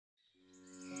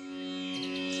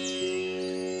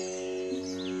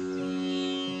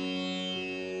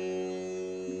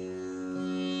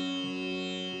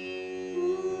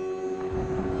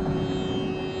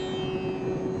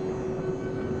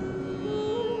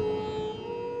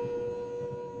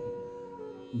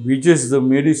which is the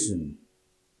medicine,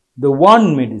 the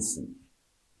one medicine,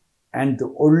 and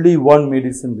the only one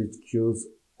medicine which cures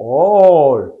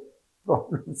all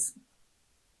problems,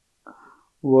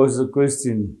 was the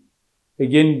question.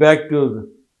 Again, back to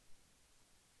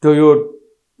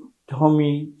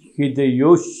Toyotomi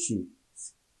Hideyoshi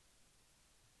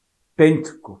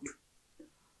 10th quote.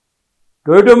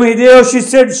 Toyotomi Hideyoshi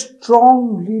said,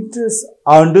 strong leaders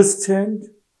understand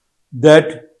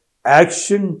that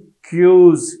action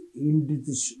cures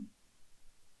indecision.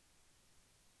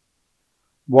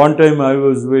 One time I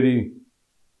was very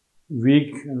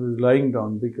weak and was lying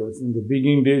down because in the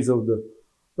beginning days of the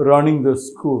running the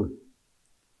school,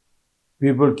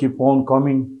 people keep on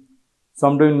coming.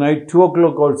 Sometimes night 2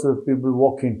 o'clock also people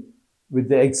walk in with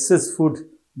the excess food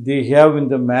they have in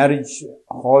the marriage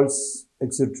halls,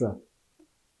 etc.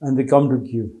 And they come to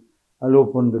give. I'll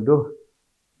open the door,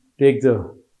 take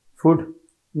the food.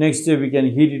 Next day we can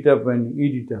heat it up and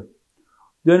eat it up.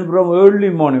 Then from early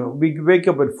morning, we wake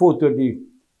up at 4:30.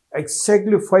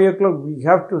 Exactly 5 o'clock, we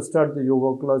have to start the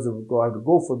yoga class. I have to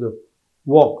go for the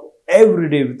walk every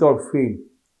day without fail.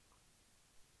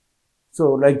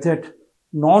 So like that,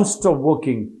 non-stop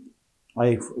working,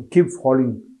 I keep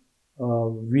falling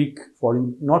weak,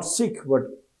 falling, not sick, but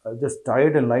just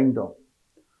tired and lying down.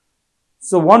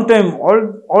 So one time,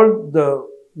 all the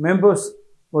members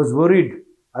was worried.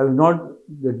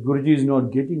 That Guruji is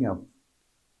not getting up.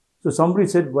 So somebody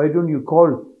said, why don't you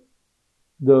call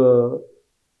the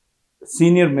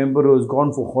senior member who has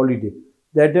gone for holiday?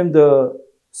 That time the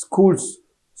school's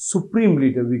supreme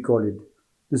leader, we call it.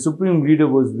 The supreme leader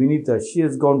was Vinita. She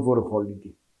has gone for a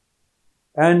holiday.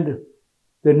 And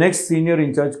the next senior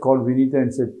in charge called Vinita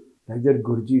and said, like that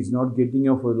Guruji is not getting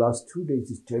up for the last 2 days.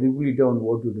 He's terribly down.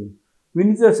 What to do?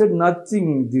 Vinita said,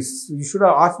 nothing. You should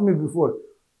have asked me before.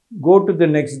 Go to the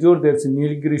next door. There's a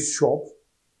Nilgiri shop.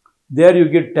 There you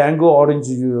get Tango orange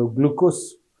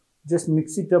glucose. Just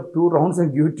mix it up 2 rounds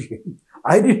and give it to him.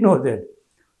 I didn't know that.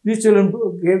 These children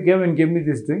gave me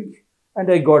this drink. And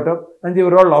I got up and they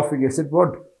were all laughing. I said,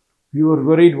 what? You were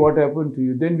worried what happened to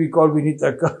you. Then we called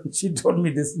Vinita. She told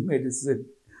me this medicine.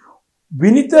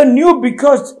 Vinita knew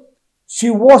because she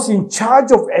was in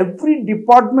charge of every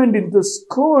department in the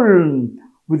school,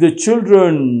 with the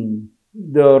children,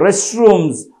 the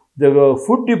restrooms, the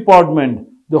food department,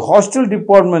 the hostel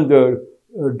department, the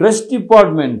dress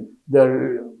department,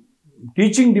 the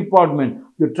teaching department,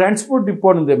 the transport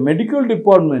department, the medical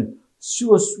department. She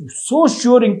was so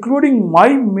sure, including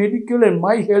my medical and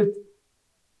my health.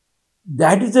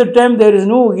 That is the time there is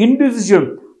no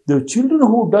indecision. The children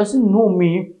who doesn't know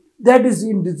me, that is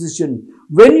indecision.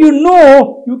 When you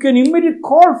know, you can immediately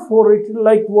call for it,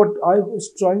 like what I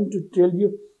was trying to tell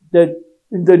you, that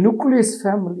in the nucleus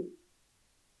family,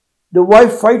 the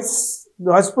wife fights,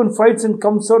 the husband fights and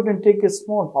comes out and takes a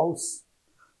small house.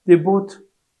 They both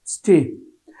stay.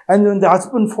 And when the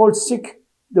husband falls sick,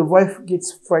 the wife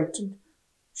gets frightened.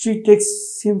 She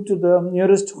takes him to the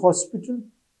nearest hospital,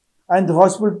 and the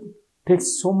hospital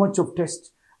takes so much of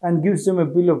test and gives them a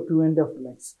bill of 2.5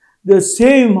 lakhs. The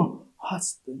same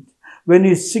husband, when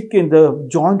he's sick in the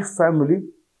joint family,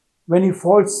 when he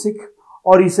falls sick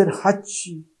or he said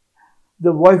hachi,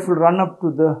 the wife will run up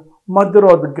to the mother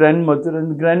or the grandmother,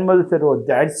 and the grandmother said, oh,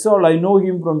 that's all, I know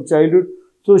him from childhood.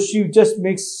 So she just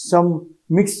makes some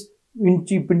mix,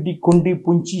 inchi, pinti, kundi,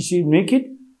 punchi, she'll make it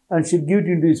and she'll give it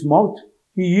into his mouth.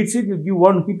 He eats it, he'll give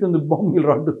one hit on the bomb, he'll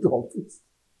run to the office.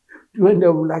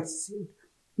 2.5 lakhs.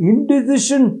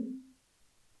 Indecision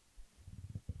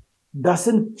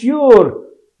doesn't cure.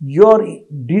 Your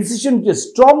decision to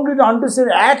strongly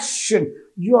understand action,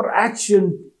 your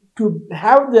action, to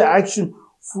have the action.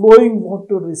 Flowing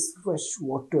water is fresh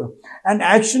water. And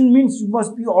action means you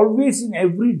must be always in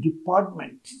every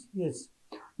department. Yes.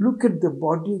 Look at the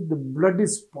body, the blood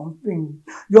is pumping.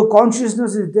 Your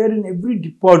consciousness is there in every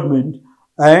department.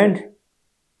 And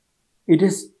it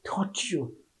has taught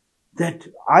you that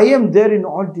I am there in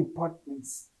all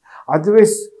departments.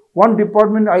 Otherwise, one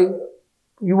department,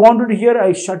 you wanted to hear,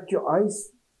 I shut your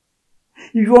eyes.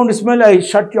 If you want to smell, I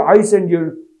shut your eyes and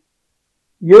your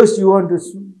ears. You want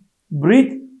to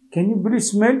breathe. Can you breathe,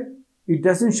 smell? It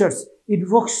doesn't shut. It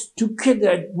works together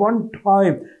at one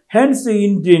time. Hence the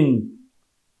Indian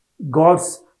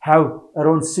gods have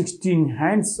around 16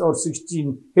 hands or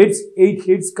 16 heads, 8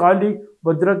 heads. Kali,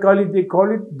 Bhadra Kali, they call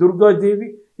it Durga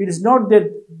Devi. It is not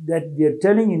that they are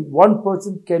telling in one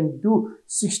person can do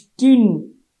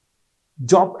 16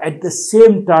 jobs at the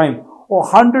same time or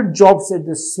 100 jobs at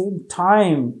the same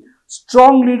time.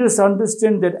 Strong leaders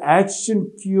understand that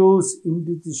action cures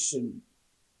indecision.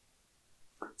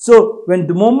 So, when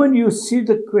the moment you see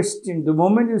the question, the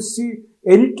moment you see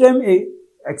anytime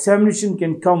examination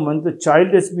can come when the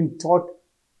child has been taught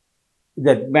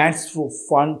that maths for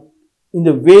fun, in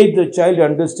the way the child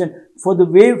understands. For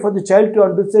the child to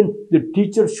understand, the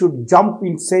teacher should jump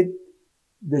inside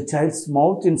the child's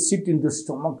mouth and sit in the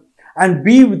stomach and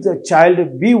be with the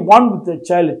child, be one with the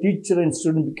child. Teacher and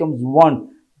student becomes one.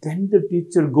 Then the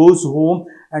teacher goes home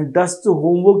and does the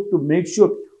homework to make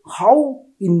sure how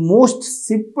in most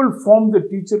simple form the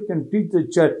teacher can teach the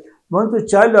child. Once the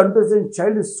child understands,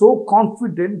 child is so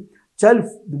confident, the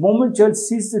moment child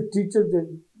sees the teacher,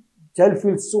 the child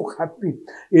feels so happy.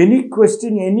 Any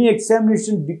question, any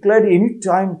examination declared any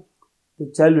time,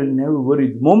 the child will never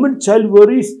worry. The moment child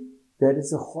worries, there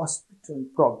is a hospital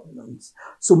problems.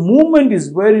 So movement is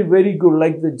very, very good.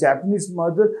 Like the Japanese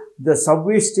mother, the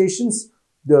subway stations,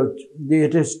 they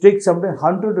take sometimes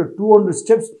 100 or 200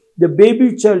 steps. The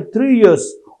baby child, 3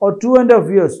 years or 2.5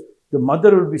 years, the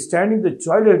mother will be standing, the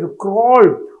child has to crawl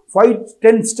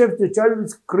 5-10 steps, the child will be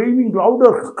screaming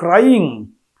louder,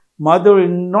 crying. Mother will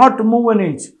not move an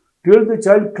inch till the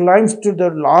child climbs to the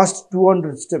last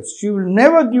 200 steps. She will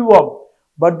never give up.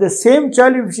 But the same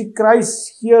child, if she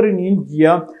cries here in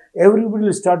India, everybody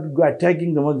will start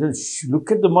attacking the mother.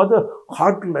 Look at the mother,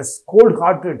 heartless,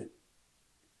 cold-hearted.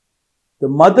 The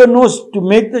mother knows to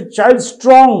make the child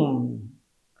strong.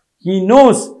 He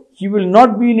knows he will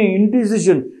not be in an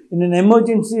indecision, in an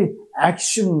emergency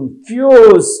action,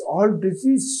 cures all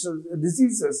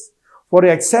diseases. For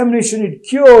examination, it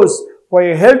cures. For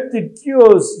your health, it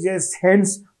cures. Yes,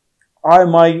 hence,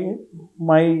 my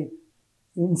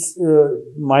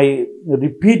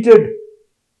repeated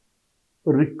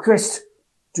request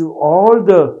to all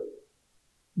the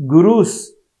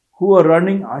gurus who are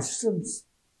running ashrams,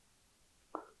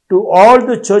 to all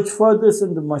the church fathers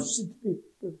and the masjid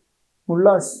people,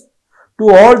 mullahs, to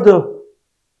all the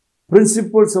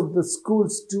principals of the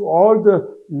schools, to all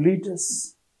the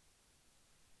leaders,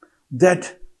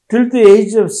 that till the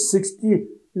age of 60,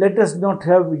 let us not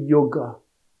have yoga.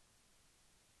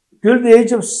 Till the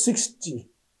age of 60,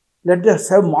 let us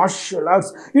have martial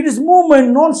arts. It is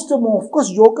movement, non-stop. Of course,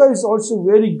 yoga is also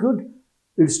very good.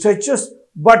 It stretches,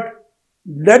 but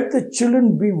let the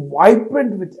children be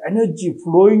vibrant with energy,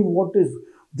 flowing waters.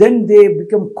 Then they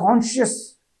become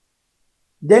conscious.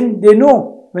 Then they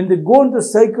know when they go on the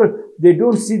cycle, they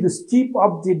don't see the steep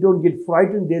up, they don't get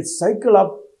frightened, they cycle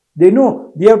up. They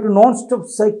know they have to non-stop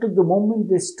cycle. The moment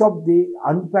they stop, they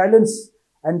unbalance,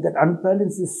 and that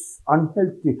unbalance is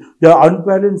unhealthy. The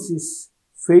unbalance is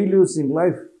failures in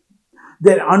life.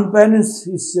 Their unbalance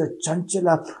is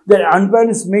chanchala. Their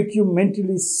unbalance makes you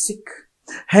mentally sick.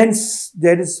 Hence,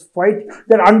 there is fight.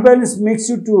 Their unbalance makes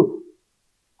you to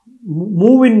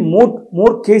move in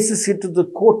more cases into the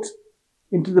court,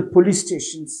 into the police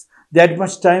stations. That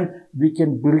much time we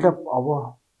can build up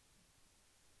our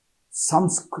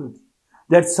Samskriti.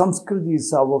 That Samskriti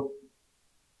is our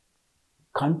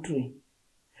country.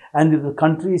 And if the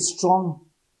country is strong,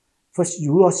 first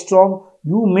you are strong,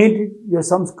 you made it, your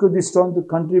Samskriti strong, the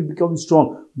country becomes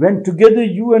strong. When together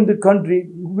you and the country,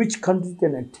 which country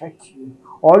can attack you?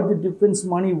 All the defense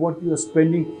money, what you are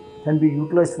spending, can be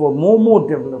utilized for more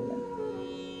development.